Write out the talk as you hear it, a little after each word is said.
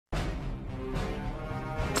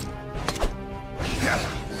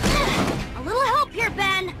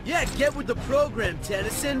Yeah, get with the program,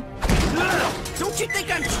 Tennyson. Don't you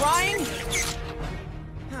think I'm trying?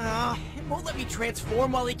 It won't let me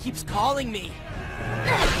transform while he keeps calling me.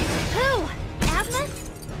 Who? Asthma?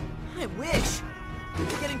 I wish.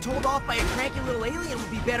 Getting told off by a cranky little alien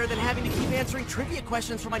would be better than having to keep answering trivia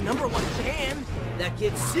questions for my #1 fan. That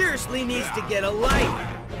kid seriously needs to get a life.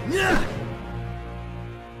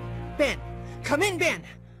 Ben, come in, Ben.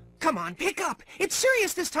 Come on, pick up. It's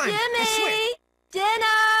serious this time. I swear. Jimmy!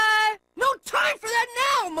 Dinner! No time for that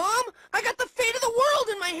now, Mom! I got the fate of the world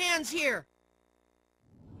in my hands here!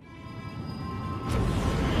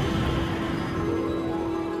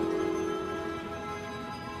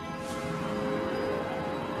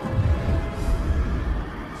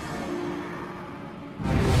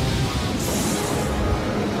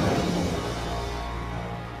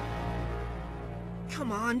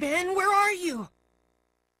 Come on, Ben, where are you?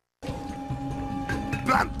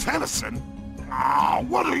 Ben Tennyson? Ah,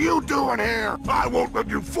 what are you doing here? I won't let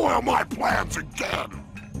you foil my plans again.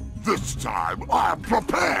 This time, I'm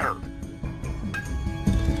prepared.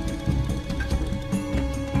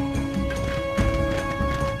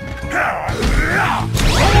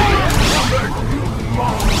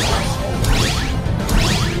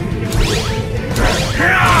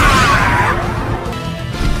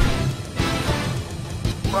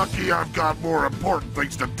 Lucky I've got more important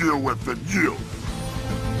things to deal with than you.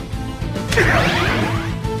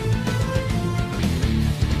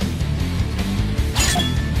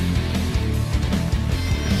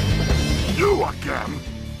 You again?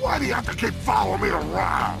 Why do you have to keep following me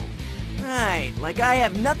around? Right, like I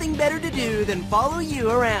have nothing better to do than follow you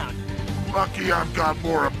around. Lucky I've got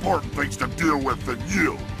more important things to deal with than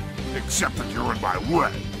you. Except that you're in my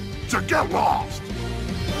way. So get lost!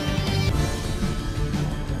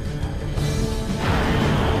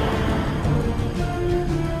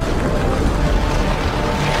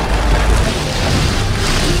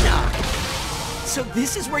 So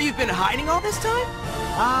this is where you've been hiding all this time?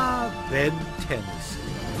 Ah, Ben Tennyson.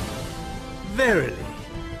 Verily,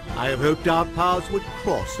 I have hoped our paths would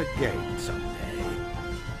cross again someday.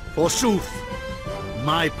 Forsooth,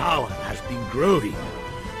 my power has been growing,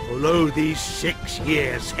 although these 6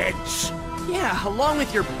 years hence. Yeah, along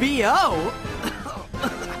with your B.O.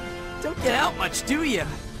 Don't get out much, do you?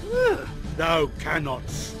 Thou cannot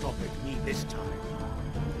stop at me this time.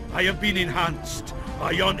 I have been enhanced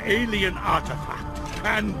by yon alien artifact,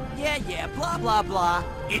 and... Yeah, blah, blah, blah.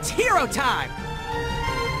 It's hero time!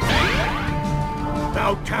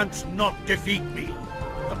 Thou canst not defeat me.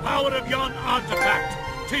 The power of yon artifact,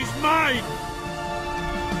 'tis mine!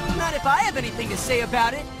 Not if I have anything to say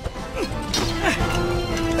about it.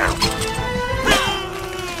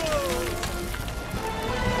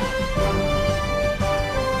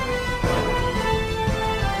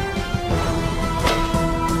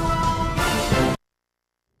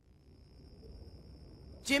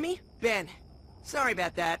 Jimmy? Ben. Sorry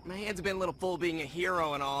about that. My hands have been a little full being a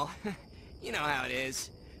hero and all. You know how it is.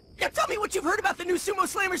 Now tell me what you've heard about the new Sumo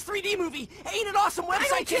Slammers 3D movie. Ain't it awesome website? I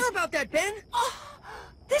don't care about that, Ben! Oh,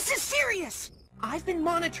 This is serious! I've been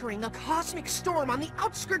monitoring a cosmic storm on the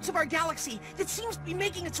outskirts of our galaxy that seems to be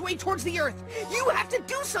making its way towards the Earth. You have to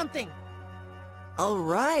do something!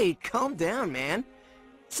 alright, calm down, man.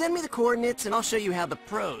 Send me the coordinates and I'll show you how the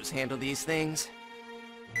pros handle these things.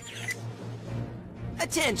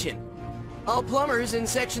 Attention! All plumbers in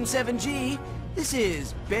Section 7G, this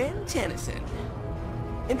is Ben Tennyson.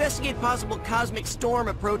 Investigate possible cosmic storm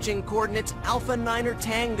approaching coordinates Alpha Niner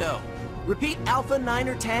Tango. Repeat, Alpha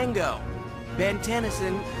Niner Tango. Ben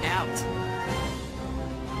Tennyson, out.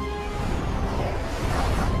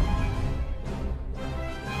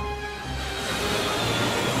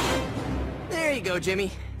 There you go,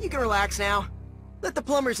 Jimmy. You can relax now. Let the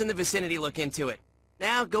plumbers in the vicinity look into it.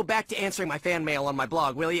 Now, go back to answering my fan mail on my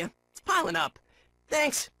blog, will you? It's piling up.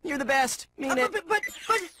 Thanks. You're the best. Mean it. But...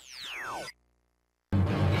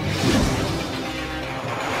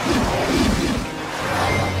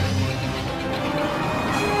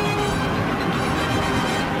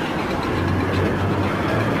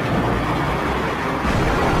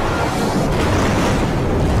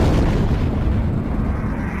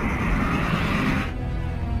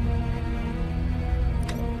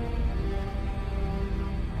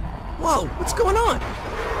 Whoa, what's going on?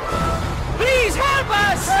 Please help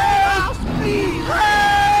us! Help! Please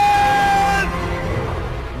help!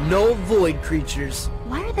 No void creatures.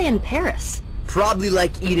 Why are they in Paris? Probably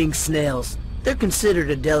like eating snails. They're considered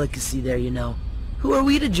a delicacy there, you know. Who are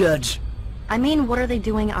we to judge? I mean, what are they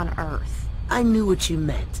doing on Earth? I knew what you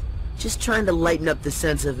meant. Just trying to lighten up the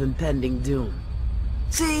sense of impending doom.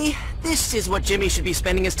 See, this is what Jimmy should be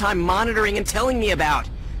spending his time monitoring and telling me about.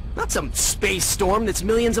 Not some space storm that's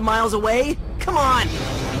millions of miles away. Come on!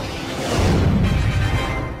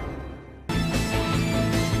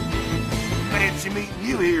 Fancy meeting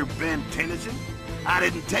you here, Ben Tennyson. I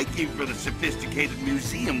didn't take you for the sophisticated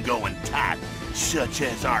museum-going type, such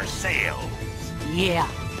as ourselves. Yeah,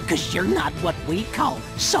 'cause you're not what we call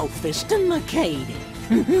sophisticated.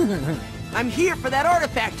 I'm here for that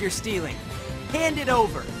artifact you're stealing. Hand it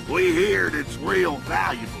over. We heard it's real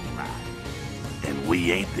valuable, right? And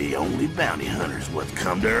we ain't the only bounty hunters what's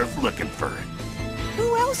come to Earth looking for it.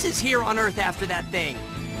 Who else is here on Earth after that thing?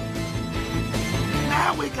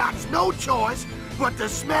 Now we got no choice but to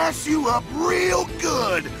smash you up real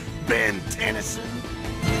good, Ben Tennyson.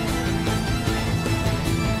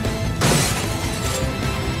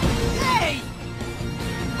 Hey!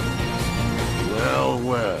 Well,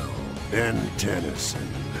 well, Ben Tennyson.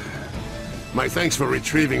 My thanks for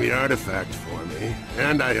retrieving the artifact for me,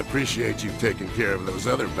 and I appreciate you taking care of those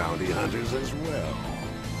other bounty hunters as well.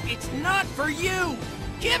 It's not for you!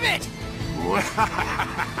 Give it!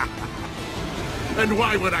 And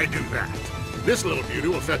why would I do that? This little beauty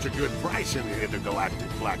will fetch a good price in the intergalactic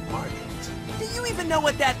black market. Do you even know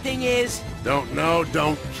what that thing is? Don't know,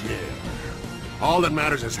 don't care. All that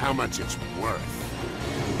matters is how much it's worth.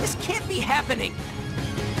 This can't be happening!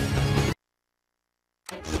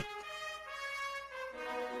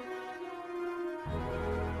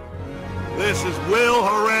 This is Will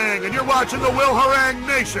Harang, and you're watching the Will Harang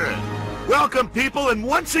Nation. Welcome, people, and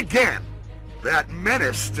once again, that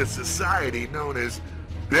menace to society known as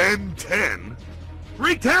Ben 10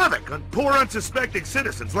 wreaked havoc on poor, unsuspecting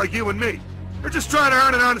citizens like you and me. They're just trying to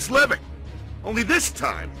earn an honest living. Only this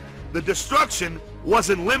time, the destruction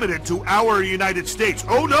wasn't limited to our United States.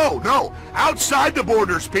 Oh, no, outside the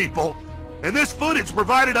borders, people. And this footage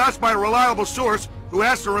provided us by a reliable source who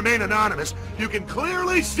has to remain anonymous. You can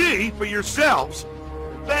clearly see for yourselves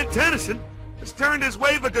Ben Tennyson has turned his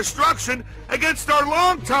wave of destruction against our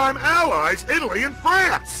longtime allies, Italy and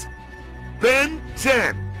France. Ben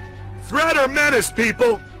 10. Threat or menace,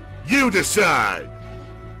 people? You decide.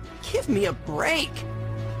 Give me a break!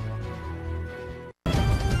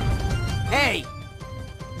 Hey!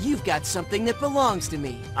 You've got something that belongs to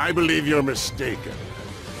me. I believe you're mistaken.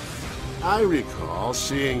 I recall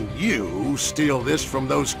seeing you steal this from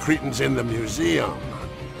those cretins in the museum.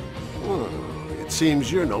 It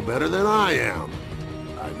seems you're no better than I am.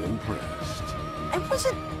 I'm impressed. I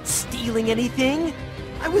wasn't stealing anything.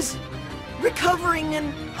 I was recovering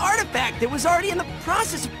an artifact that was already in the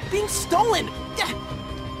process of being stolen.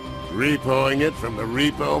 Repoing it from the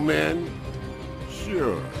repo men?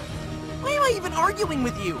 Sure. Why am I even arguing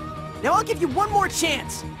with you? Now I'll give you one more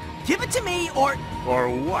chance. Give it to me or... Or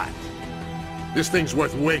what? This thing's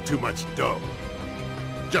worth way too much dough.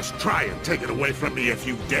 Just try and take it away from me if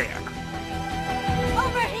you dare.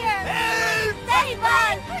 Over here! Save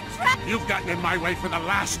us! We're trapped! You've gotten in my way for the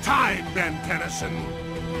last time, Ben Tennyson.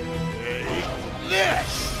 Take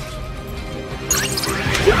this!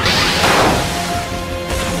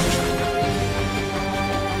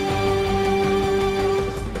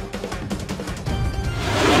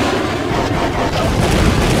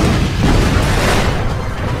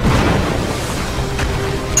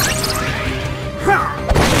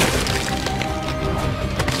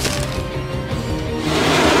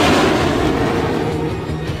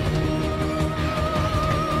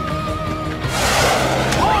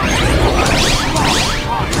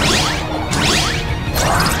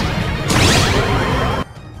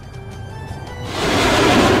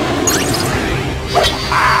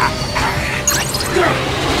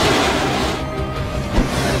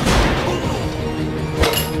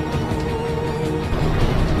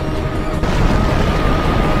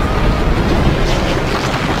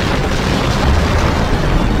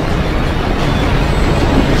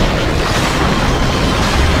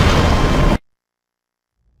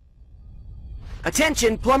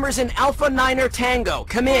 Attention, plumbers in Alpha Niner Tango,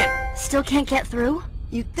 come in. Still can't get through?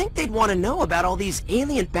 You'd think they'd want to know about all these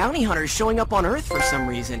alien bounty hunters showing up on Earth for some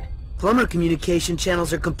reason. Plumber communication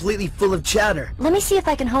channels are completely full of chatter. Let me see if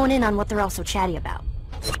I can hone in on what they're all so chatty about.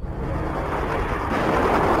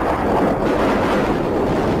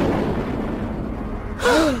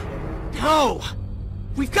 No!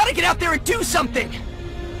 We've got to get out there and do something!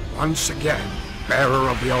 Once again, bearer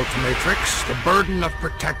of the Ultimatrix, the burden of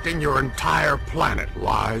protecting your entire planet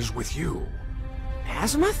lies with you.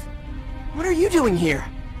 Azimuth? What are you doing here?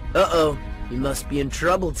 Uh-oh. You must be in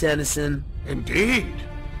trouble, Tennyson. Indeed,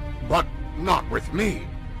 but not with me.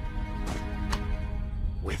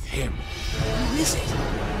 With him. Who is it?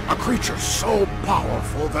 A creature so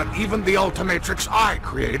powerful that even the Ultimatrix I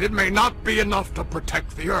created may not be enough to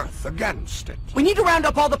protect the Earth against it. We need to round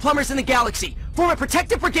up all the plumbers in the galaxy, form a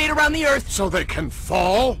protective brigade around the Earth. So they can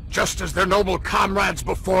fall, just as their noble comrades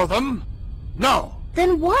before them? No.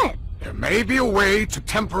 Then what? There may be a way to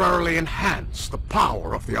temporarily enhance the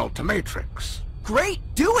power of the Ultimatrix. Great,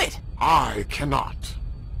 do it! I cannot.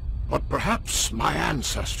 But perhaps my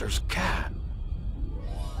ancestors can.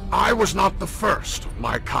 I was not the first of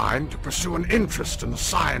my kind to pursue an interest in the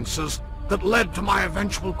sciences that led to my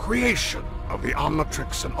eventual creation of the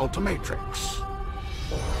Omnitrix and Ultimatrix.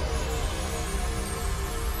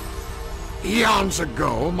 Eons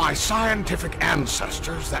ago, my scientific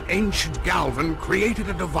ancestors, the ancient Galvan, created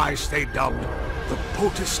a device they dubbed the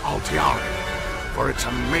Potus Altiari for its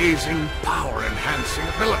amazing power-enhancing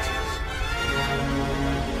abilities.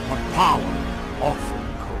 But power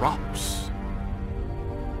often corrupts.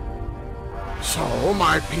 So,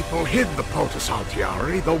 my people hid the Potus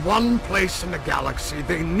Altiari, the one place in the galaxy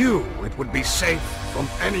they knew it would be safe from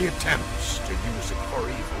any attempts to use it for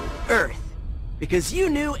evil. Earth. Because you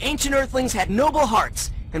knew ancient Earthlings had noble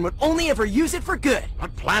hearts, and would only ever use it for good.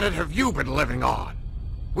 What planet have you been living on?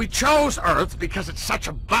 We chose Earth because it's such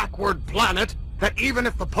a backward planet that even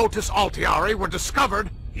if the Potus Altiari were discovered,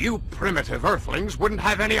 you primitive Earthlings wouldn't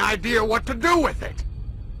have any idea what to do with it.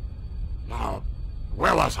 Now,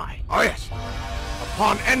 where was I? Oh yes.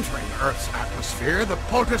 Upon entering Earth's atmosphere, the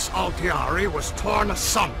Potus Altiari was torn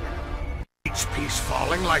asunder, each piece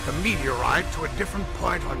falling like a meteorite to a different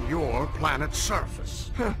point on your planet's surface.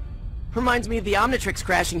 Huh. Reminds me of the Omnitrix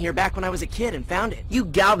crashing here back when I was a kid and found it. You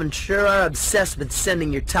Galvan sure are obsessed with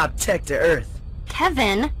sending your top tech to Earth.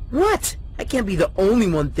 Kevin! What? I can't be the only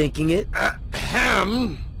one thinking it.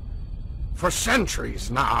 For centuries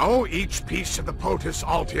now, each piece of the Potus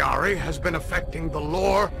Altiari has been affecting the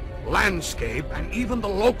lore, landscape, and even the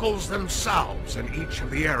locals themselves in each of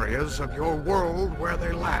the areas of your world where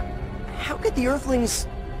they land. How could the Earthlings,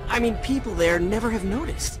 people there, never have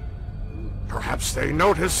noticed? Perhaps they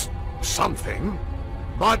noticed something,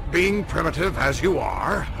 but being primitive as you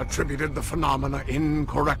are, attributed the phenomena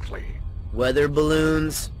incorrectly. Weather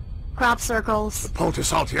balloons. Crop circles. The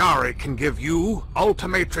Potus Altiari can give you,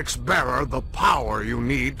 Ultimatrix Bearer, the power you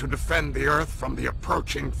need to defend the Earth from the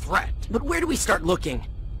approaching threat. But where do we start looking?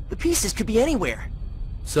 The pieces could be anywhere.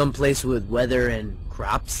 Someplace with weather and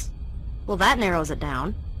crops? Well, that narrows it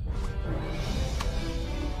down.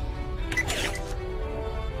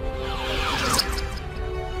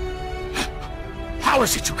 How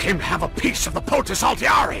is it you came to have a piece of the Potus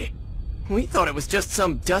Altiari? We thought it was just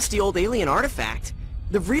some dusty old alien artifact.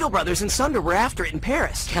 The Vriedel brothers and Sunder were after it in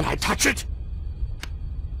Paris. Can I touch it?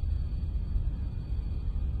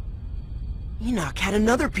 Enoch had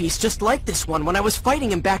another piece just like this one when I was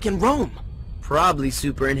fighting him back in Rome. Probably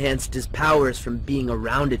super enhanced his powers from being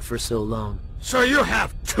around it for so long. So you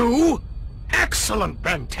have two? Excellent,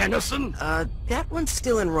 Ben Tennyson. That one's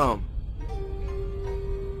still in Rome.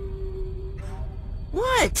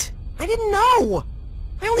 What? I didn't know!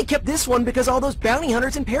 I only kept this one because all those bounty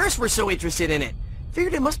hunters in Paris were so interested in it.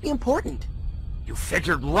 Figured it must be important. You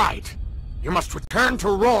figured right. You must return to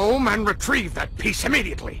Rome and retrieve that piece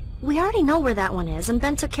immediately. We already know where that one is, and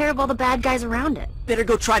Ben took care of all the bad guys around it. Better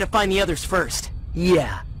go try to find the others first.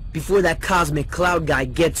 Yeah, before that cosmic cloud guy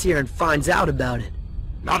gets here and finds out about it.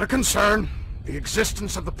 Not a concern. The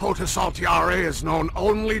existence of the Potus Altiari is known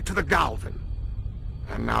only to the Galvan.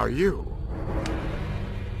 And now you.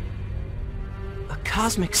 A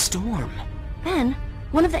cosmic storm. Ben,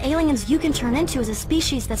 one of the aliens you can turn into is a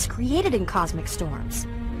species that's created in cosmic storms.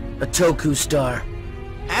 A Toku star.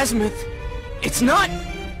 Azimuth. It's not...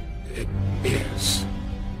 It is.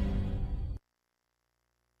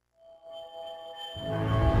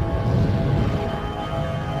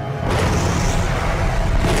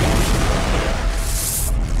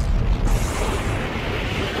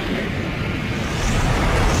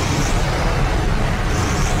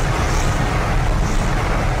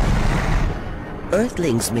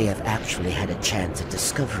 Earthlings may have actually had a chance at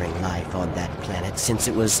discovering life on that planet since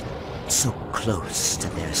it was so close to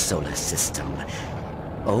their solar system.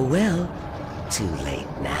 Oh well, too late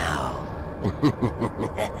now.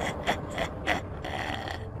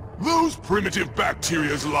 Those primitive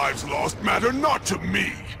bacteria's lives lost matter not to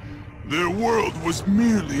me. Their world was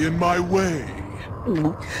merely in my way.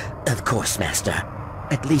 Of course, Master.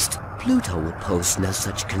 At least Pluto will pose no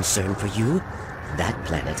such concern for you. That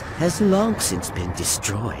planet has long since been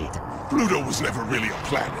destroyed. Pluto was never really a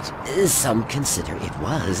planet. Some consider it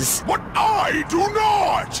was. But I do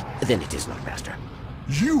not! Then it is not, Master.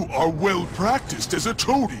 You are well practiced as a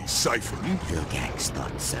toady, Siphon. Vilgax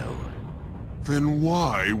thought so. Then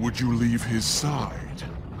why would you leave his side?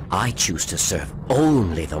 I choose to serve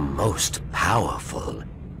only the most powerful.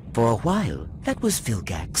 For a while, that was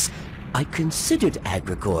Vilgax. I considered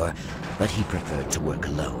Agrigor, but he preferred to work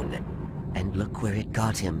alone. And look where it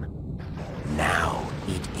got him. Now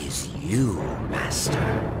it is you, Master.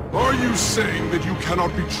 Are you saying that you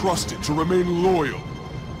cannot be trusted to remain loyal?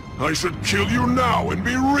 I should kill you now and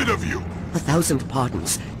be rid of you! 1,000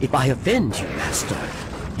 pardons if I offend you, Master.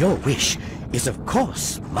 Your wish is of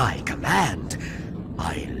course my command.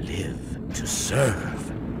 I live to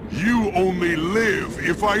serve. You only live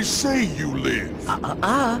if I say you live.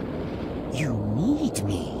 You need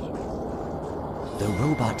me. The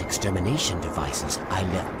robot extermination devices I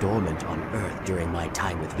left dormant on Earth during my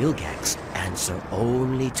time with Vilgax answer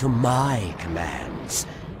only to my commands.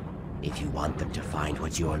 If you want them to find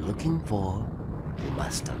what you're looking for, you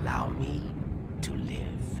must allow me to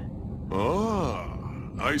live. Ah,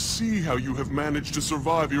 I see how you have managed to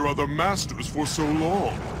survive your other masters for so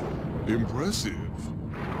long. Impressive.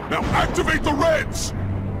 Now activate the Reds!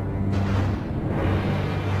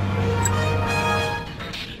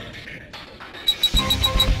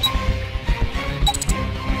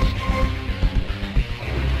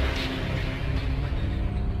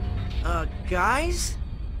 Guys?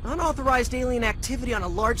 Unauthorized alien activity on a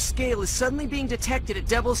large scale is suddenly being detected at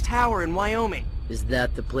Devil's Tower in Wyoming. Is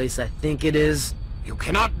that the place I think it is? You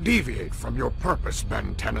cannot deviate from your purpose,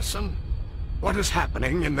 Ben Tennyson. What is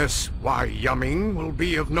happening in this Wyoming will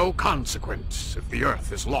be of no consequence if the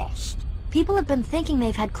Earth is lost. People have been thinking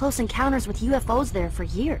they've had close encounters with UFOs there for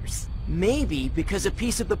years. Maybe because a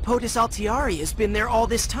piece of the POTUS Altiari has been there all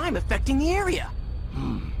this time, affecting the area.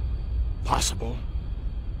 Possible.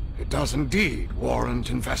 It does indeed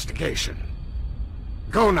warrant investigation.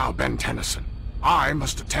 Go now, Ben Tennyson. I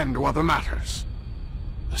must attend to other matters.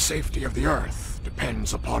 The safety of the Earth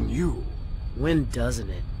depends upon you. When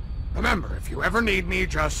doesn't it? Remember, if you ever need me,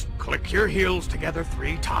 just click your heels together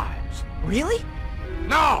 3 times. Really?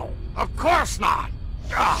 No! Of course not!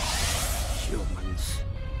 Humans.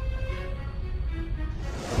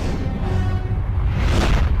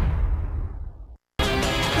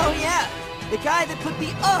 Oh yeah! The guy that put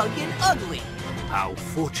the UGG in ugly! How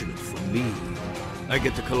fortunate for me. I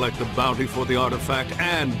get to collect the bounty for the artifact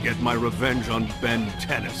and get my revenge on Ben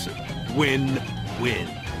Tennyson. Win-win.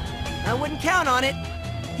 I wouldn't count on it.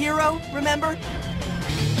 Hero, remember?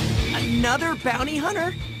 Another bounty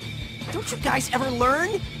hunter? Don't you guys ever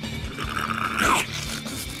learn?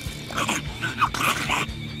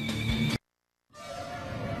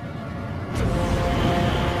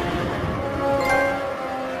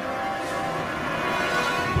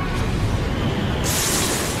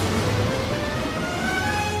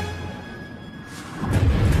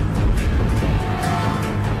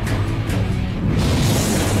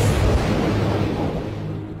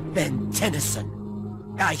 Ben Tennyson.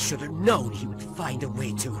 I should have known he would find a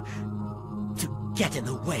way to get in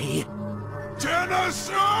the way.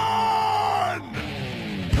 Tennyson!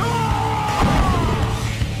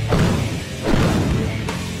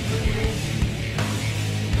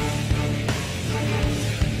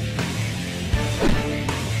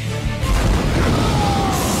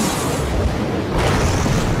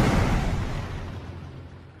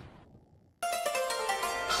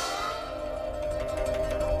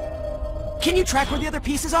 Can you track where the other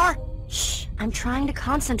pieces are? Shh, I'm trying to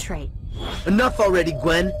concentrate. Enough already,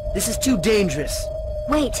 Gwen. This is too dangerous.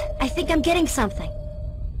 Wait, I think I'm getting something.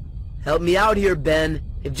 Help me out here, Ben.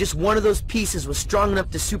 If just one of those pieces was strong enough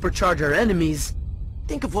to supercharge our enemies...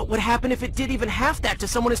 Think of what would happen if it did even half that to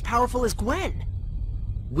someone as powerful as Gwen.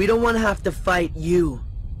 We don't want to have to fight you,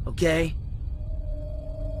 okay?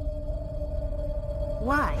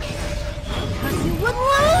 Why? Because you would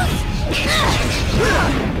lose?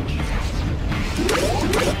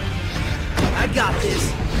 I got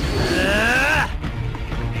this.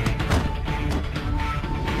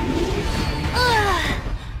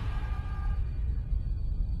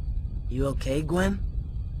 You okay, Gwen?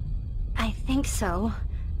 I think so.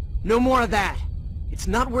 No more of that. It's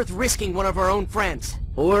not worth risking one of our own friends.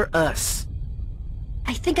 Or us.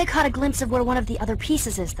 I think I caught a glimpse of where one of the other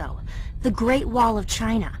pieces is, though. The Great Wall of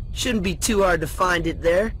China. Shouldn't be too hard to find it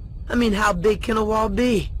there. I mean, how big can a wall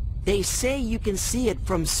be? They say you can see it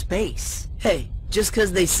from space. Hey, just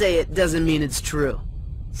 'cause they say it doesn't mean it's true.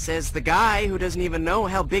 Says the guy who doesn't even know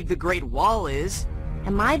how big the Great Wall is.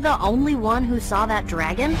 Am I the only one who saw that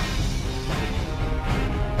dragon?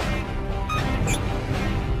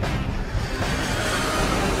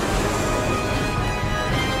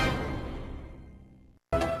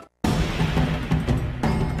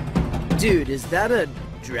 Dude, is that a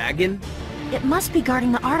dragon? It must be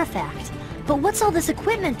guarding the artifact. But what's all this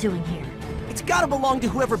equipment doing here? It's gotta belong to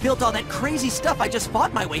whoever built all that crazy stuff I just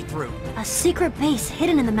fought my way through. A secret base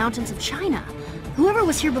hidden in the mountains of China. Whoever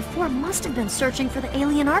was here before must have been searching for the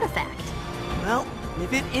alien artifact. Well,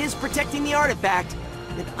 if it is protecting the artifact,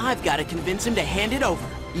 then I've got to convince him to hand it over.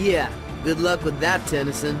 Yeah, good luck with that,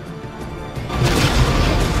 Tennyson.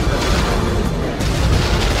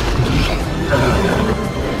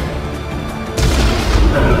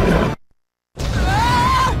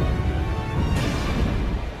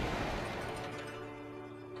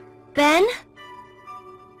 Ben?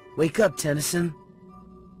 Wake up, Tennyson.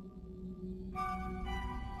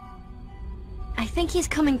 I think he's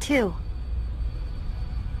coming too.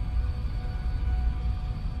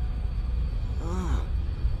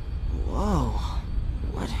 Whoa.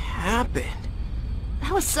 What happened?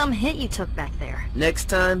 That was some hit you took back there. Next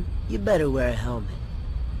time, you better wear a helmet.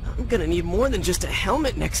 I'm gonna need more than just a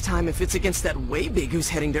helmet next time if it's against that Waybig who's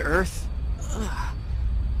heading to Earth. Ugh.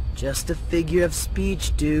 Just a figure of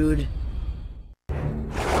speech, dude.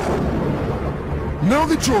 Now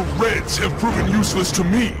that your Reds have proven useless to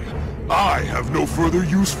me, I have no further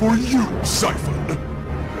use for you, Siphon.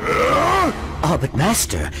 Ah, but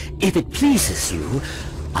Master, if it pleases you,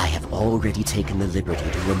 I have already taken the liberty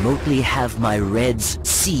to remotely have my Reds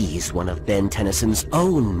seize one of Ben Tennyson's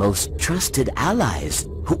own most trusted allies,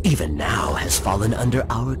 who even now has fallen under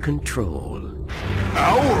our control.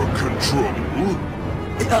 Our control?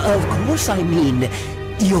 Of course I mean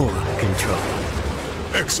your control.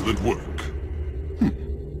 Excellent work.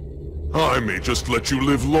 I may just let you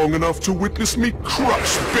live long enough to witness me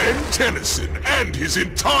crush Ben Tennyson and his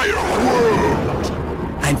entire world!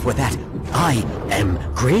 And for that, I am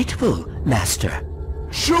grateful, Master.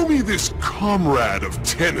 Show me this comrade of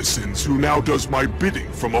Tennyson's who now does my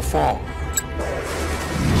bidding from afar.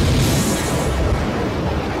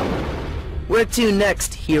 Where to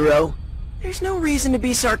next, hero? There's no reason to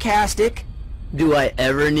be sarcastic. Do I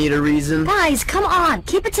ever need a reason? Guys, come on,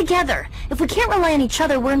 keep it together. If we can't rely on each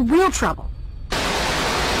other, we're in real trouble.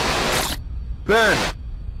 Ben!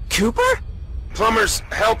 Cooper? Plumber's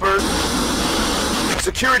helper.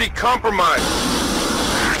 Security compromised.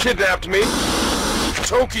 Kidnapped me.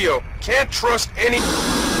 Tokyo. Can't trust any...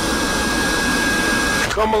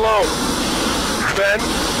 Come alone. Ben,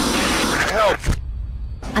 help.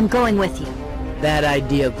 I'm going with you. Bad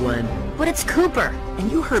idea, Gwen. But it's Cooper. And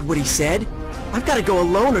you heard what he said. I've got to go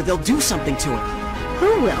alone or they'll do something to him.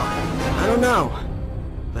 Who will? I don't know.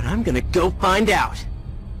 But I'm gonna go find out.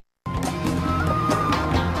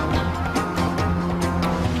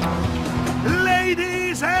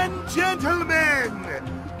 Ladies and gentlemen,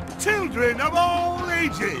 children of all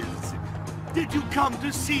ages, did you come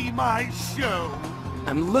to see my show?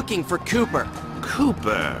 I'm looking for Cooper.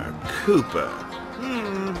 Cooper.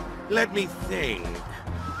 Let me think.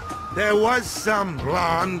 There was some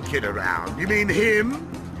blonde kid around. You mean him?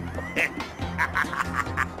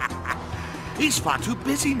 He's far too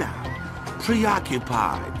busy now.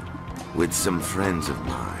 Preoccupied with some friends of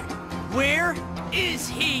mine. Where is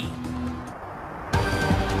he?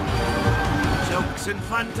 Jokes and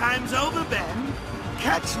fun times over, Ben.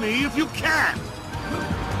 Catch me if you can.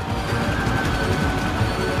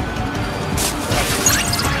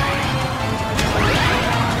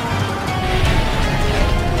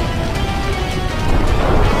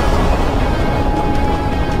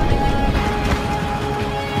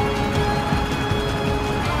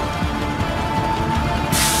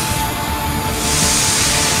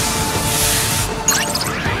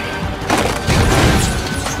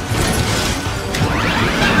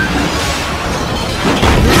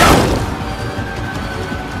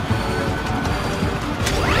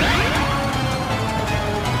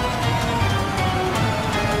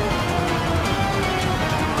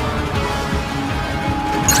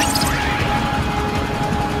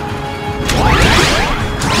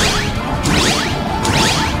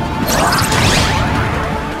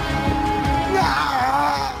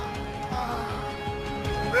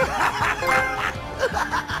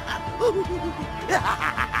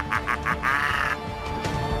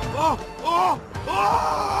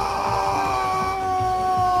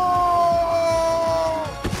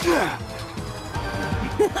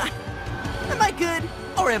 Am I good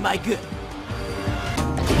or am I good?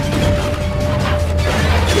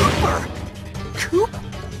 Cooper?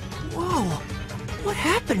 Whoa. What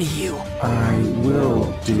happened to you? I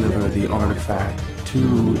will deliver the artifact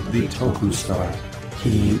to the Toku Star.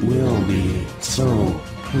 He will be so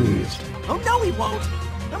pleased. Oh, no he won't.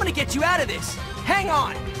 I'm gonna get you out of this. Hang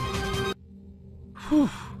on. Whew.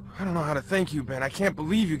 I don't know how to thank you, Ben. I can't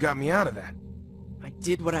believe you got me out of that. I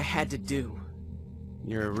did what I had to do.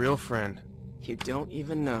 You're a real friend. You don't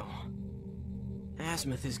even know.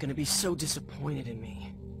 Azimuth is gonna be so disappointed in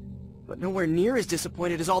me. But nowhere near as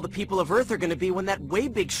disappointed as all the people of Earth are gonna be when that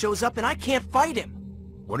Waybig shows up and I can't fight him.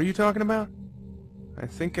 What are you talking about? I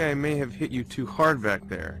think I may have hit you too hard back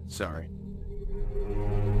there. Sorry.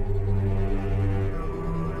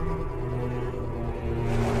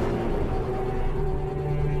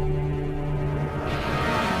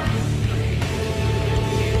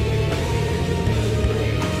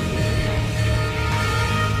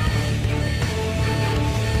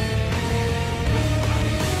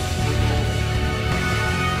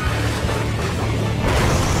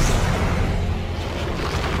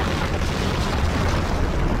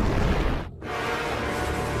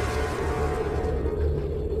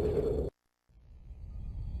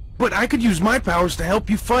 But I could use my powers to help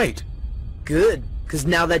you fight. Good, because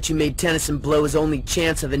now that you made Tennyson blow his only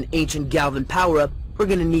chance of an ancient Galvan power-up, we're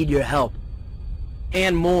gonna need your help.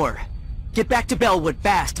 And more. Get back to Bellwood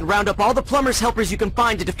fast and round up all the plumber's helpers you can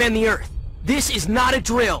find to defend the Earth. This is not a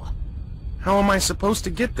drill. How am I supposed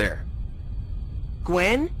to get there?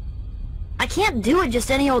 Gwen? I can't do it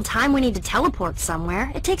just any old time we need to teleport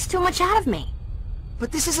somewhere. It takes too much out of me.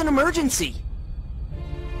 But this is an emergency.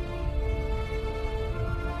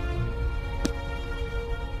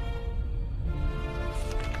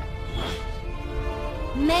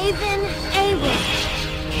 Maven Awen.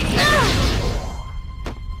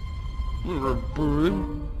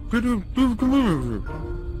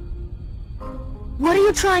 What are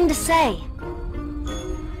you trying to say?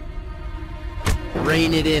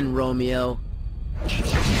 Rein it in, Romeo.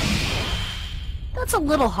 That's a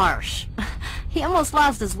little harsh. He almost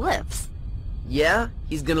lost his lips. Yeah?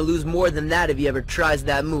 He's gonna lose more than that if he ever tries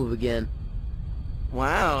that move again.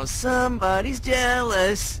 Wow, somebody's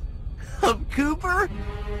jealous. Of Cooper?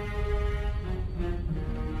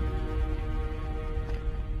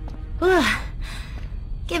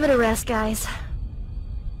 Give it a rest, guys.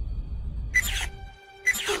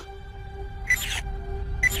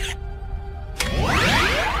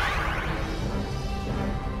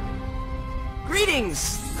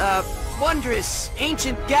 Greetings, wondrous,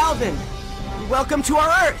 ancient Galvan. Welcome to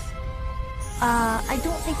our Earth. I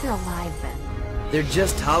don't think they're alive then. They're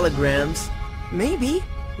just holograms. Maybe.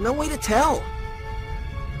 No way to tell.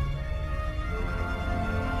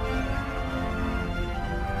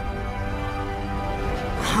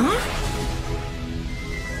 Huh?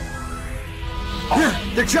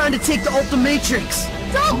 They're trying to take the Ultimatrix!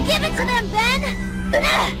 Don't give it to them, Ben!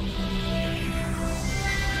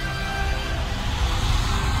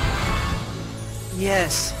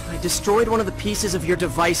 Yes, I destroyed one of the pieces of your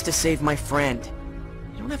device to save my friend.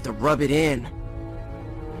 You don't have to rub it in.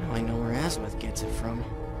 Now I know where Azimuth gets it from.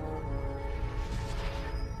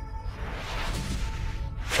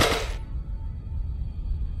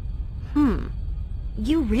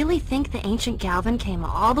 You really think the ancient Galvan came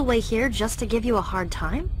all the way here just to give you a hard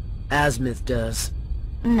time? Azimuth does.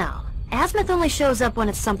 No. Azimuth only shows up when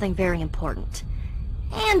it's something very important.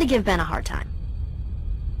 And to give Ben a hard time.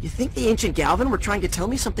 You think the ancient Galvan were trying to tell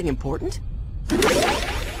me something important?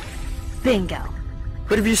 Bingo.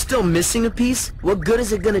 But if you're still missing a piece, what good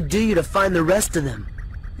is it gonna do you to find the rest of them?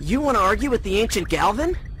 You want to argue with the ancient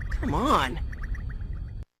Galvan? Come on.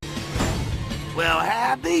 Well,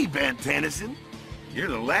 howdy, Ben Tennyson. You're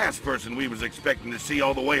the last person we was expecting to see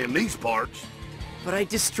all the way in these parts. But I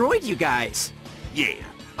destroyed you guys. Yeah,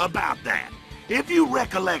 about that. If you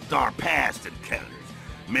recollect our past encounters,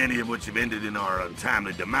 many of which have ended in our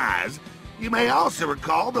untimely demise, you may also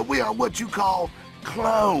recall that we are what you call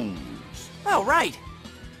clones. Oh, right.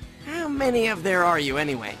 How many of there are you,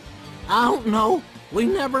 anyway? I don't know. We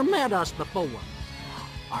never met us before.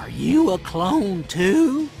 Are you a clone,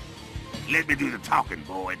 too? Let me do the talking,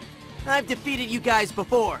 Boyd. I've defeated you guys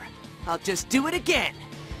before. I'll just do it again.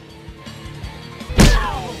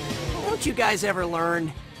 Don't you guys ever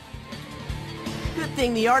learn? Good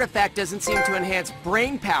thing the artifact doesn't seem to enhance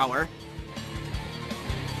brain power.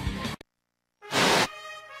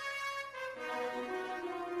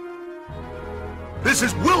 This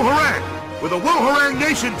is Will Harang with a Will Harang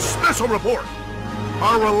Nation special report.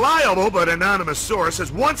 Our reliable but anonymous source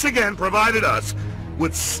has once again provided us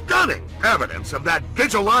with stunning evidence of that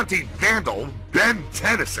vigilante vandal, Ben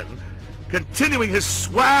Tennyson, continuing his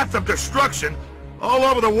swath of destruction all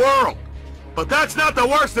over the world. But that's not the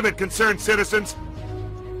worst of it, concerned citizens.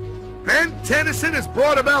 Ben Tennyson has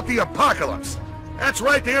brought about the apocalypse. That's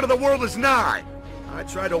right, the end of the world is nigh. I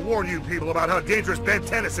tried to warn you people about how dangerous Ben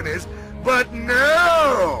Tennyson is, but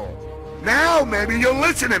no! Now maybe you'll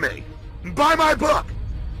listen to me. Buy my book,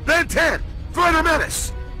 Ben 10, Further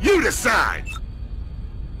Menace. You decide.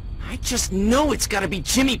 I just know it's gotta be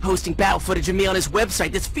Jimmy posting battle footage of me on his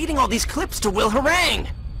website that's feeding all these clips to Will Harang!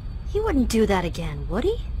 He wouldn't do that again, would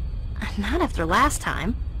he? Not after last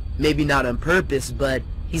time. Maybe not on purpose, but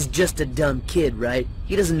he's just a dumb kid, right?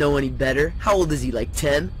 He doesn't know any better. How old is he, like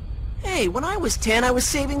 10? Hey, when I was 10, I was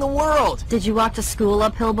saving the world! Did you walk to school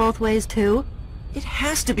uphill both ways, too? It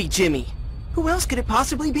has to be Jimmy. Who else could it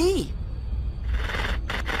possibly be?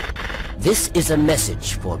 This is a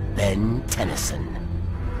message for Ben Tennyson.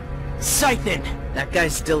 Scythen! That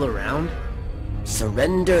guy's still around?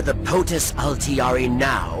 Surrender the POTUS Altiari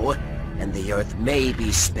now, and the Earth may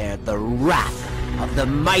be spared the wrath of the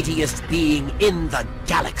mightiest being in the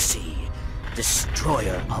galaxy.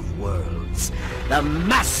 Destroyer of worlds. The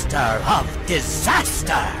master of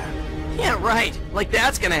disaster! Yeah, right. Like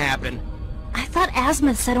that's gonna happen. I thought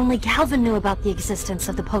Asmith said only Galvin knew about the existence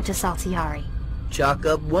of the POTUS Altiari. Chalk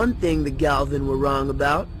up one thing the Galvin were wrong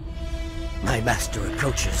about. My master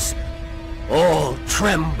approaches. All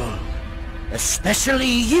tremble. Especially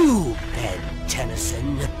you, Ben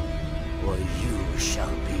Tennyson. Or you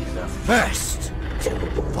shall be the first to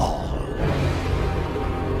fall.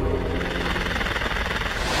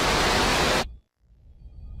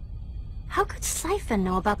 How could Siphon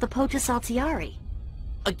know about the POTUS Altiari?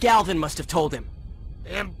 A Galvin must have told him.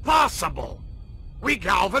 Impossible! We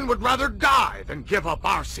Galvin would rather die than give up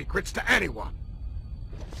our secrets to anyone.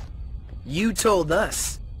 You told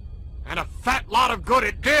us. And a fat lot of good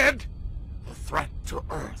it did! The threat to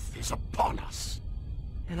Earth is upon us.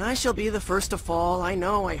 And I shall be the first to fall, I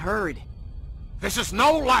know, I heard. This is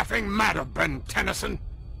no laughing matter, Ben Tennyson.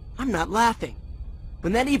 I'm not laughing.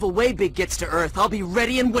 When that evil Waybig gets to Earth, I'll be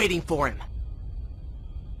ready and waiting for him.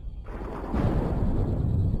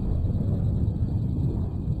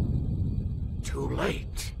 Too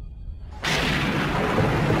late.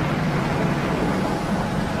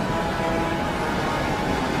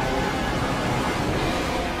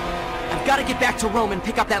 I've got to get back to Rome and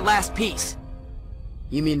pick up that last piece.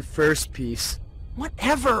 You mean first piece?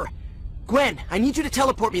 Whatever! Gwen, I need you to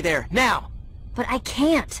teleport me there, now! But I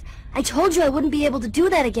can't. I told you I wouldn't be able to do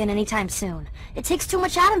that again anytime soon. It takes too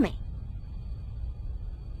much out of me.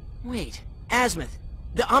 Wait, Asmith,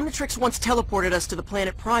 the Omnitrix once teleported us to the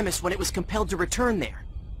planet Primus when it was compelled to return there.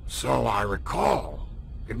 So I recall.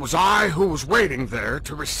 It was I who was waiting there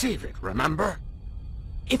to receive it, remember?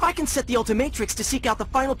 If I can set the Ultimatrix to seek out the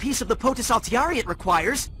final piece of the POTUS Altiari it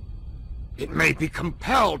requires... It may be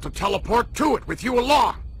compelled to teleport to it with you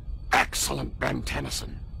along. Excellent, Ben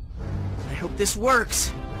Tennyson. I hope this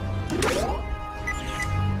works.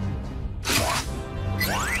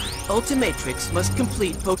 Ultimatrix must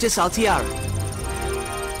complete POTUS Altiari.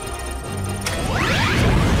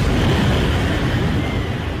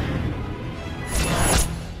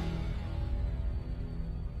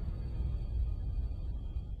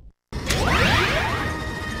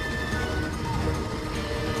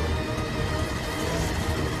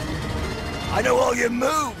 I know all your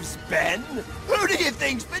moves, Ben. Who do you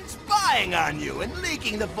think's been spying on you and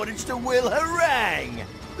leaking the footage to Will Harang?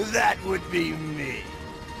 That would be me.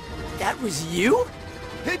 That was you?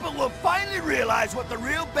 People will finally realize what the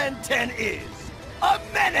real Ben 10 is. A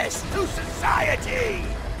menace to society!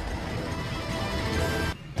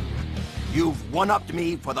 You've one-upped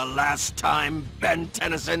me for the last time, Ben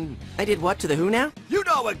Tennyson. I did what to the who now? You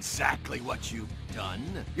know exactly what you've done.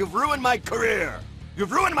 You've ruined my career.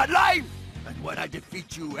 You've ruined my life. And when I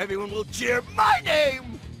defeat you, everyone will cheer my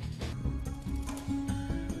name!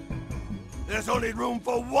 There's only room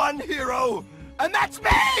for one hero, and that's me!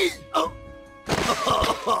 Oh.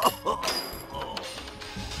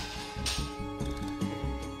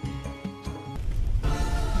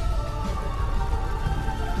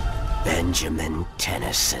 Benjamin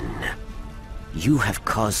Tennyson, you have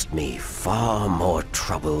caused me far more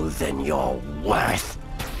trouble than you're worth.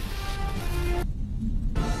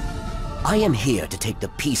 I am here to take the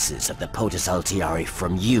pieces of the POTUS Altiari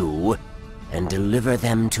from you and deliver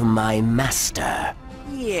them to my master.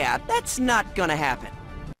 Yeah, that's not gonna happen.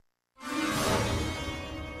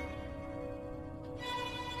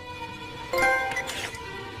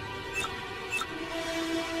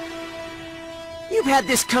 You've had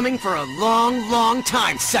this coming for a long, long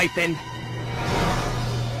time, Siphon.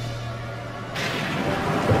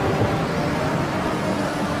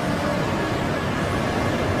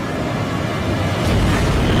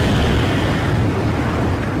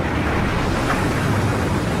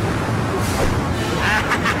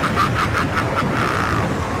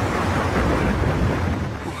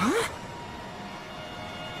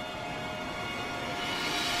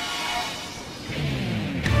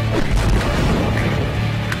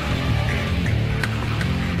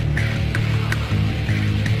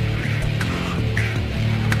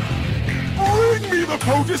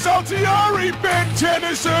 POTUS Altiari, Ben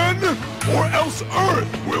Tennyson! Or else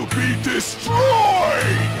Earth will be destroyed!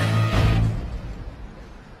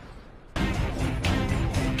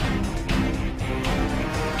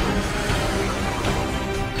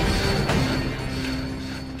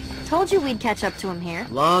 Told you we'd catch up to him here.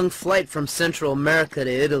 Long flight from Central America to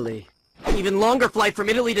Italy. Even longer flight from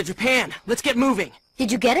Italy to Japan. Let's get moving.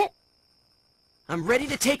 Did you get it? I'm ready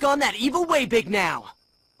to take on that evil Waybig now.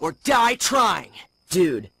 Or die trying.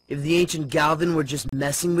 Dude, if the ancient Galvin were just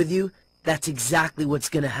messing with you, that's exactly what's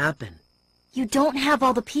gonna happen. You don't have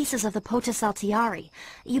all the pieces of the POTUS Altiari.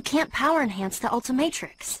 You can't power enhance the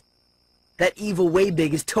Ultimatrix. That evil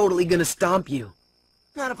Waybig is totally gonna stomp you.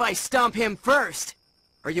 Not if I stomp him first.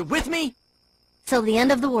 Are you with me? Till the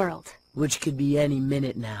end of the world. Which could be any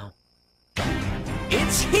minute now.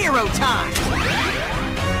 It's hero time!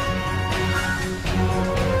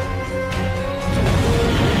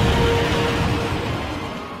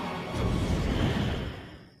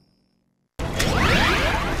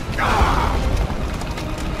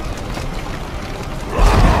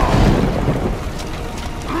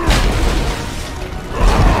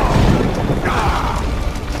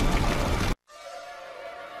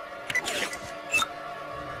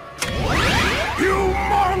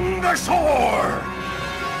 Humongousaur!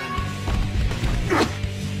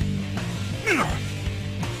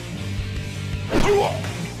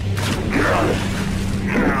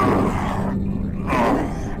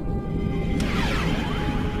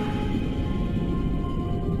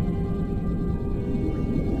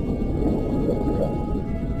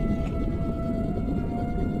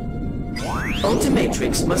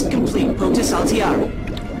 Ultimatrix must complete POTUS Altiari.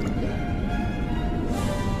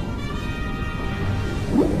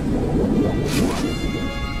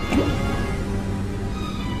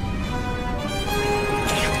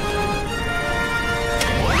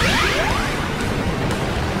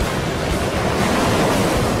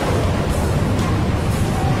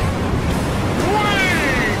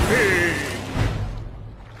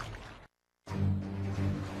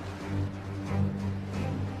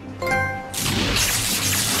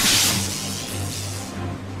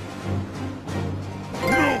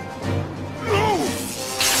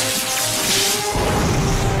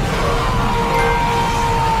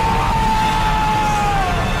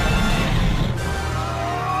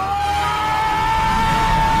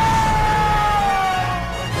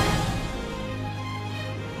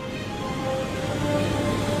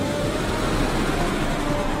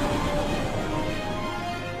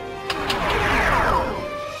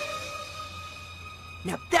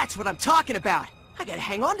 Now that's what I'm talking about! I gotta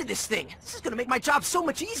hang on to this thing. This is gonna make my job so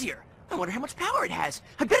much easier. I wonder how much power it has.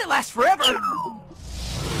 I bet it lasts forever!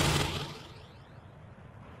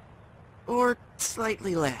 Or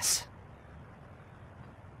slightly less.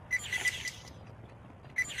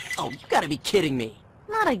 Oh, you gotta be kidding me.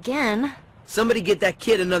 Not again. Somebody get that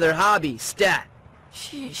kid another hobby, stat.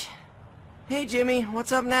 Sheesh. Hey Jimmy,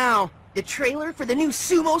 what's up now? The trailer for the new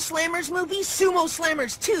Sumo Slammers movie, Sumo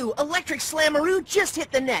Slammers 2, Electric Slammaroo, just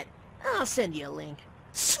hit the net. I'll send you a link.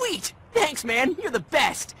 Sweet! Thanks, man. You're the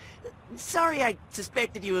best. Sorry I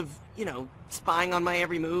suspected you of, spying on my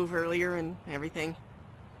every move earlier and everything.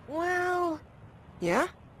 Well... Yeah?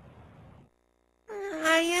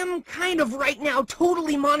 I am kind of right now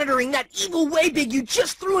totally monitoring that evil Waybig you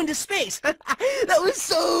just threw into space. That was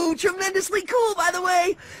so tremendously cool, by the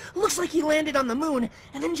way. Looks like he landed on the moon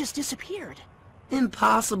and then just disappeared.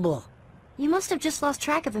 Impossible. You must have just lost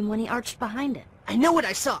track of him when he arched behind it. I know what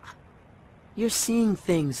I saw. You're seeing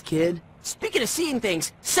things, kid. Speaking of seeing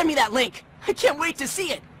things, send me that link. I can't wait to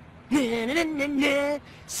see it.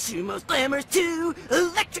 Sumo Slammers 2,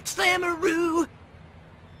 Electric Slammaroo.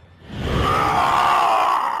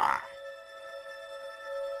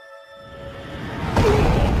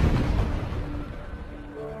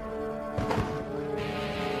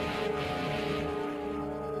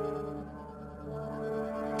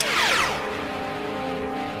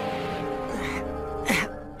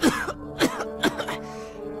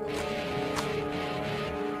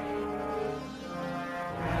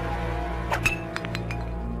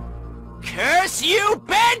 Curse you,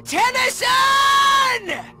 Ben Tennyson!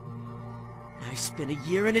 I spent a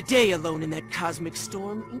year and a day alone in that cosmic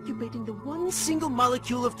storm, incubating the one single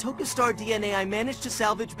molecule of Tokastar DNA I managed to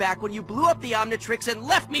salvage back when you blew up the Omnitrix and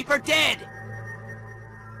left me for dead!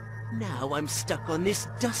 Now I'm stuck on this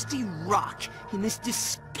dusty rock, in this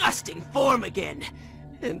disgusting form again.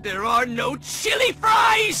 And there are no chili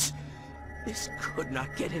fries! This could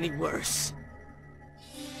not get any worse.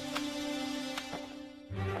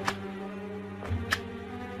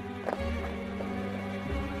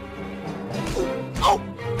 Oh!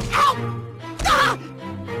 Ow! Ah!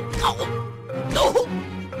 No!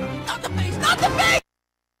 Not the face! Not the face!